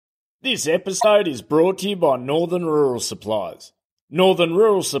This episode is brought to you by Northern Rural Supplies. Northern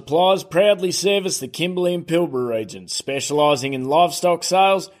Rural Supplies proudly service the Kimberley and Pilbara regions, specialising in livestock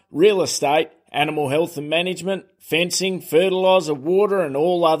sales, real estate, animal health and management, fencing, fertiliser, water and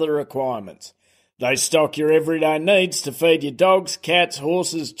all other requirements. They stock your everyday needs to feed your dogs, cats,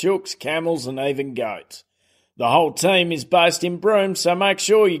 horses, chooks, camels and even goats. The whole team is based in Broome, so make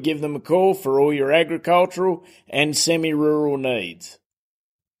sure you give them a call for all your agricultural and semi-rural needs.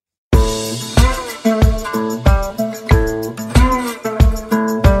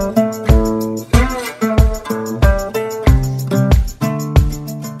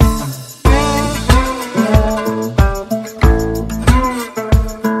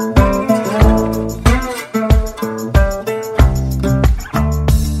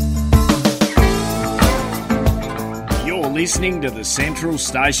 Listening to the Central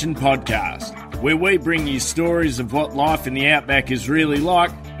Station Podcast, where we bring you stories of what life in the outback is really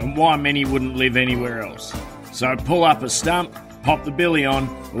like and why many wouldn't live anywhere else. So pull up a stump, pop the billy on,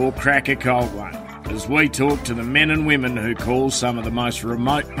 or crack a cold one, as we talk to the men and women who call some of the most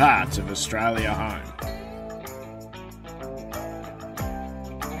remote parts of Australia home.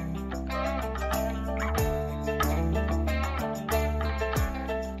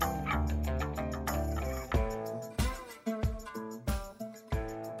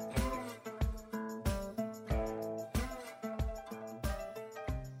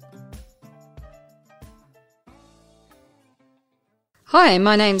 Hi,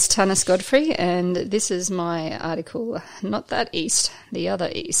 my name's Tanis Godfrey, and this is my article, Not That East, The Other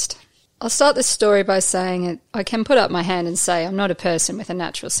East. I'll start this story by saying I can put up my hand and say I'm not a person with a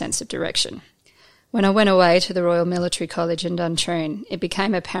natural sense of direction. When I went away to the Royal Military College in Duntroon, it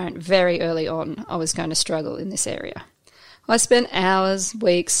became apparent very early on I was going to struggle in this area. I spent hours,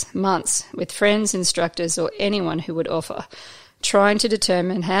 weeks, months with friends, instructors, or anyone who would offer, trying to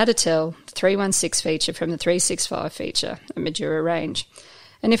determine how to tell the 316 feature from the 365 feature at Majura Range.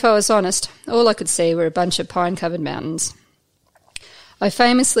 And if I was honest, all I could see were a bunch of pine-covered mountains. I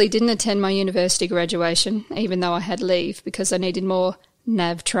famously didn't attend my university graduation, even though I had leave, because I needed more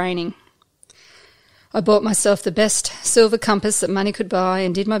nav training. I bought myself the best silver compass that money could buy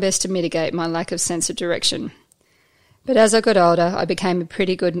and did my best to mitigate my lack of sense of direction. But as I got older, I became a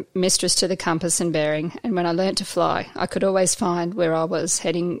pretty good mistress to the compass and bearing, and when I learnt to fly, I could always find where I was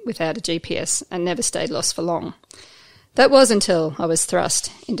heading without a GPS and never stayed lost for long. That was until I was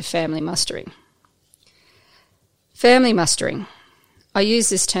thrust into family mustering. Family mustering. I use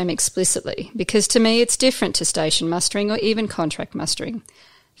this term explicitly because to me it's different to station mustering or even contract mustering.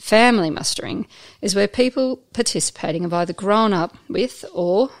 Family mustering is where people participating have either grown up with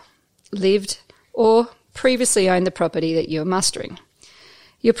or lived or previously owned the property that you're mustering.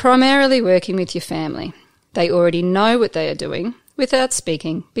 You're primarily working with your family. They already know what they are doing without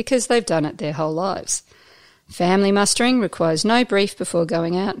speaking because they've done it their whole lives. Family mustering requires no brief before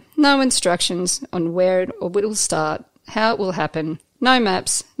going out, no instructions on where it will start, how it will happen, no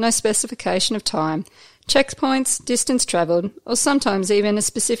maps, no specification of time, checkpoints, distance travelled, or sometimes even a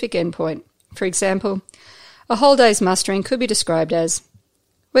specific endpoint. For example, a whole day's mustering could be described as,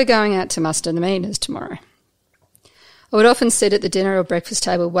 "We're going out to muster the meters tomorrow." I would often sit at the dinner or breakfast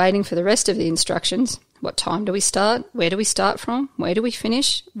table waiting for the rest of the instructions. What time do we start? Where do we start from? Where do we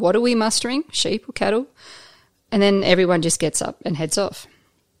finish? What are we mustering? Sheep or cattle? And then everyone just gets up and heads off.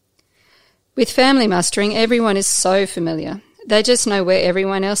 With family mustering, everyone is so familiar. They just know where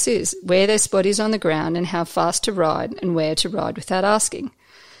everyone else is, where their spot is on the ground and how fast to ride and where to ride without asking.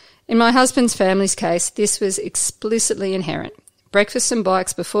 In my husband's family's case, this was explicitly inherent. Breakfast and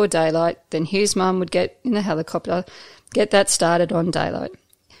bikes before daylight, then Hugh's mum would get in the helicopter, get that started on daylight.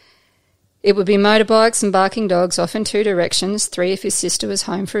 It would be motorbikes and barking dogs off in two directions, 3 if his sister was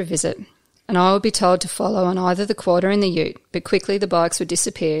home for a visit, and I would be told to follow on either the quad or in the ute, but quickly the bikes would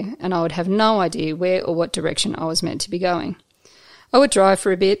disappear and I would have no idea where or what direction I was meant to be going. I would drive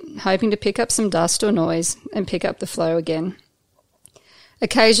for a bit, hoping to pick up some dust or noise, and pick up the flow again.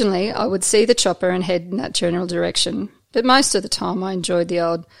 Occasionally I would see the chopper and head in that general direction, but most of the time I enjoyed the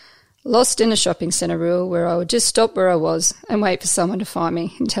old lost in a shopping centre rule where I would just stop where I was and wait for someone to find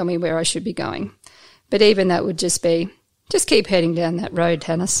me and tell me where I should be going. But even that would just be, just keep heading down that road,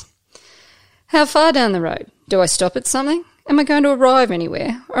 Tanis. How far down the road? Do I stop at something? Am I going to arrive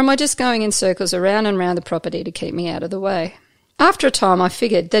anywhere? Or am I just going in circles around and round the property to keep me out of the way? After a time I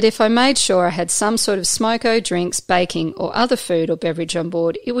figured that if I made sure I had some sort of smoko, drinks, baking or other food or beverage on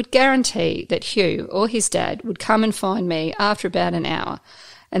board, it would guarantee that Hugh or his dad would come and find me after about an hour,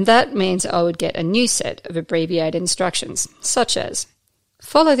 and that means I would get a new set of abbreviated instructions, such as,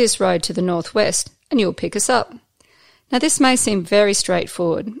 follow this road to the northwest and you'll pick us up. Now this may seem very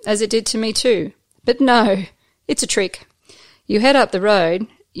straightforward, as it did to me too, but no, it's a trick. You head up the road,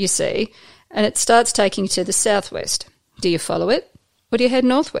 you see, and it starts taking you to the southwest. Do you follow it, or do you head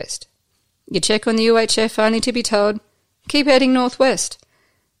northwest? You check on the UHF only to be told, keep heading northwest.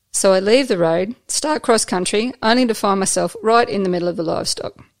 So I leave the road, start cross-country, only to find myself right in the middle of the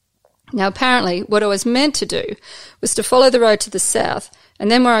livestock. Now apparently what I was meant to do was to follow the road to the south, and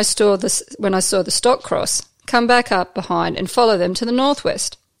then when I saw the stock cross, come back up behind and follow them to the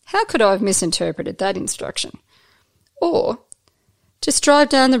northwest. How could I have misinterpreted that instruction? Or just drive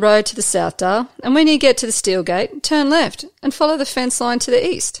down the road to the Southdale, and when you get to the steel gate, turn left and follow the fence line to the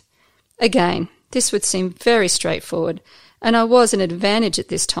east. Again, this would seem very straightforward, and I was an advantage at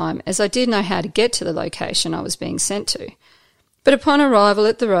this time as I did know how to get to the location I was being sent to. But upon arrival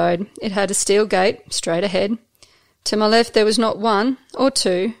at the road, it had a steel gate straight ahead. To my left there was not one or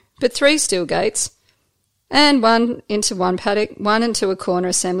two, but 3 steel gates, and one into one paddock, one into a corner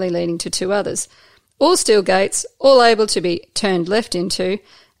assembly leading to 2 others. All steel gates, all able to be turned left into,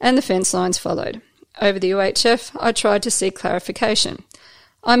 and the fence lines followed. Over the UHF, I tried to seek clarification.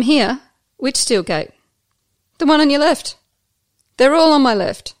 I'm here. Which steel gate? The one on your left. They're all on my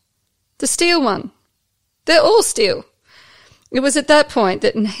left. The steel one. They're all steel. It was at that point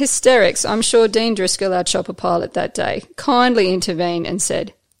that in hysterics, I'm sure Dean Driscoll, our chopper pilot that day, kindly intervened and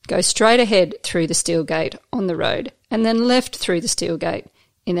said, go straight ahead through the steel gate on the road and then left through the steel gate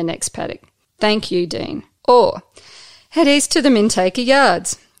in the next paddock. Thank you, Dean. Or, head east to the Mintaker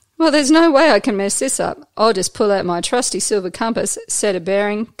Yards. Well, there's no way I can mess this up. I'll just pull out my trusty silver compass, set a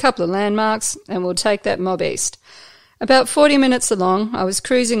bearing, couple of landmarks, and we'll take that mob east. About 40 minutes along, I was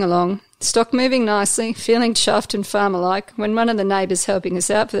cruising along, stock moving nicely, feeling chuffed and farmer-like, when one of the neighbours helping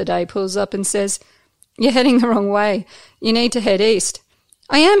us out for the day pulls up and says, you're heading the wrong way. You need to head east.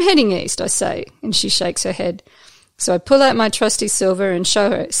 I am heading east, I say, and she shakes her head. So I pull out my trusty silver and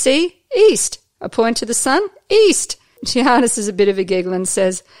show her, see? East. I point to the sun. East. She harnesses a bit of a giggle and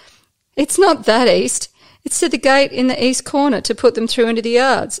says, it's not that east. It's to the gate in the east corner to put them through into the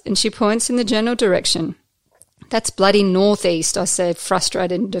yards, and she points in the general direction. That's bloody northeast, I said,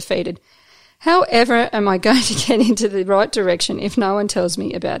 frustrated and defeated. However am I going to get into the right direction if no one tells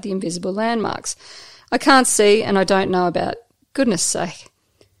me about the invisible landmarks? I can't see and I don't know about. Goodness sake.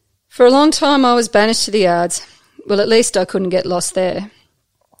 For a long time I was banished to the yards. Well, at least I couldn't get lost there.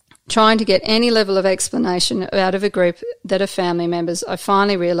 Trying to get any level of explanation out of a group that are family members, I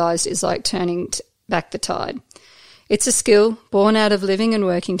finally realised is like turning back the tide. It's a skill born out of living and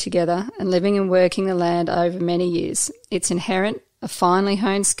working together and living and working the land over many years. It's inherent, a finely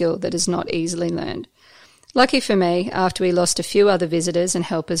honed skill that is not easily learned. Lucky for me, after we lost a few other visitors and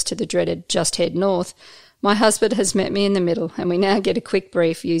helpers to the dreaded just head north, my husband has met me in the middle and we now get a quick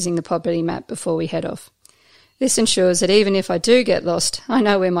brief using the property map before we head off. This ensures that even if I do get lost, I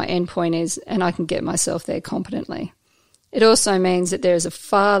know where my end point is and I can get myself there competently. It also means that there is a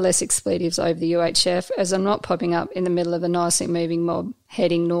far less expletives over the UHF as I'm not popping up in the middle of a nicely moving mob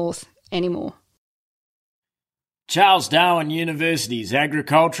heading north anymore. Charles Darwin University's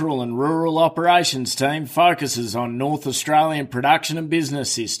Agricultural and Rural Operations team focuses on North Australian production and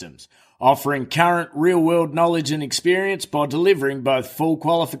business systems, offering current real-world knowledge and experience by delivering both full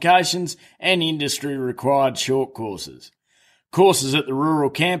qualifications and industry-required short courses. Courses at the rural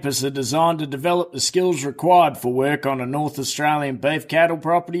campus are designed to develop the skills required for work on a North Australian beef cattle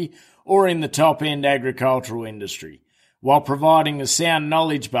property or in the top-end agricultural industry, while providing a sound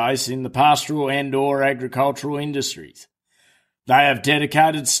knowledge base in the pastoral and/or agricultural industries. They have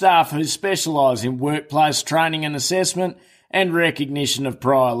dedicated staff who specialise in workplace training and assessment and recognition of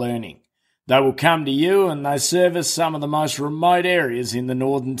prior learning. They will come to you and they service some of the most remote areas in the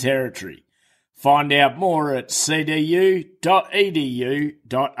Northern Territory. Find out more at cdu.edu.au.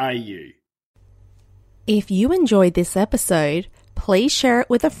 If you enjoyed this episode, please share it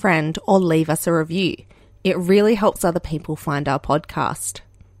with a friend or leave us a review. It really helps other people find our podcast.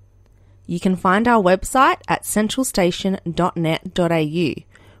 You can find our website at centralstation.net.au,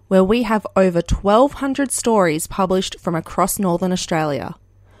 where we have over 1,200 stories published from across Northern Australia.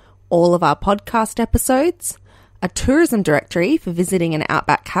 All of our podcast episodes, a tourism directory for visiting an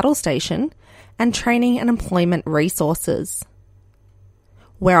outback cattle station, and training and employment resources.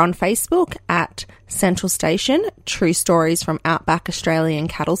 We're on Facebook at Central Station, True Stories from Outback Australian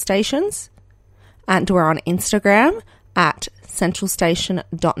Cattle Stations, and we're on Instagram at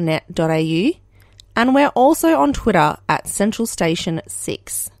centralstation.net.au, and we're also on Twitter at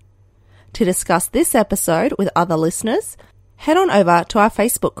centralstation6. To discuss this episode with other listeners, head on over to our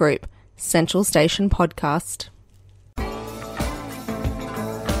Facebook group, Central Station Podcast.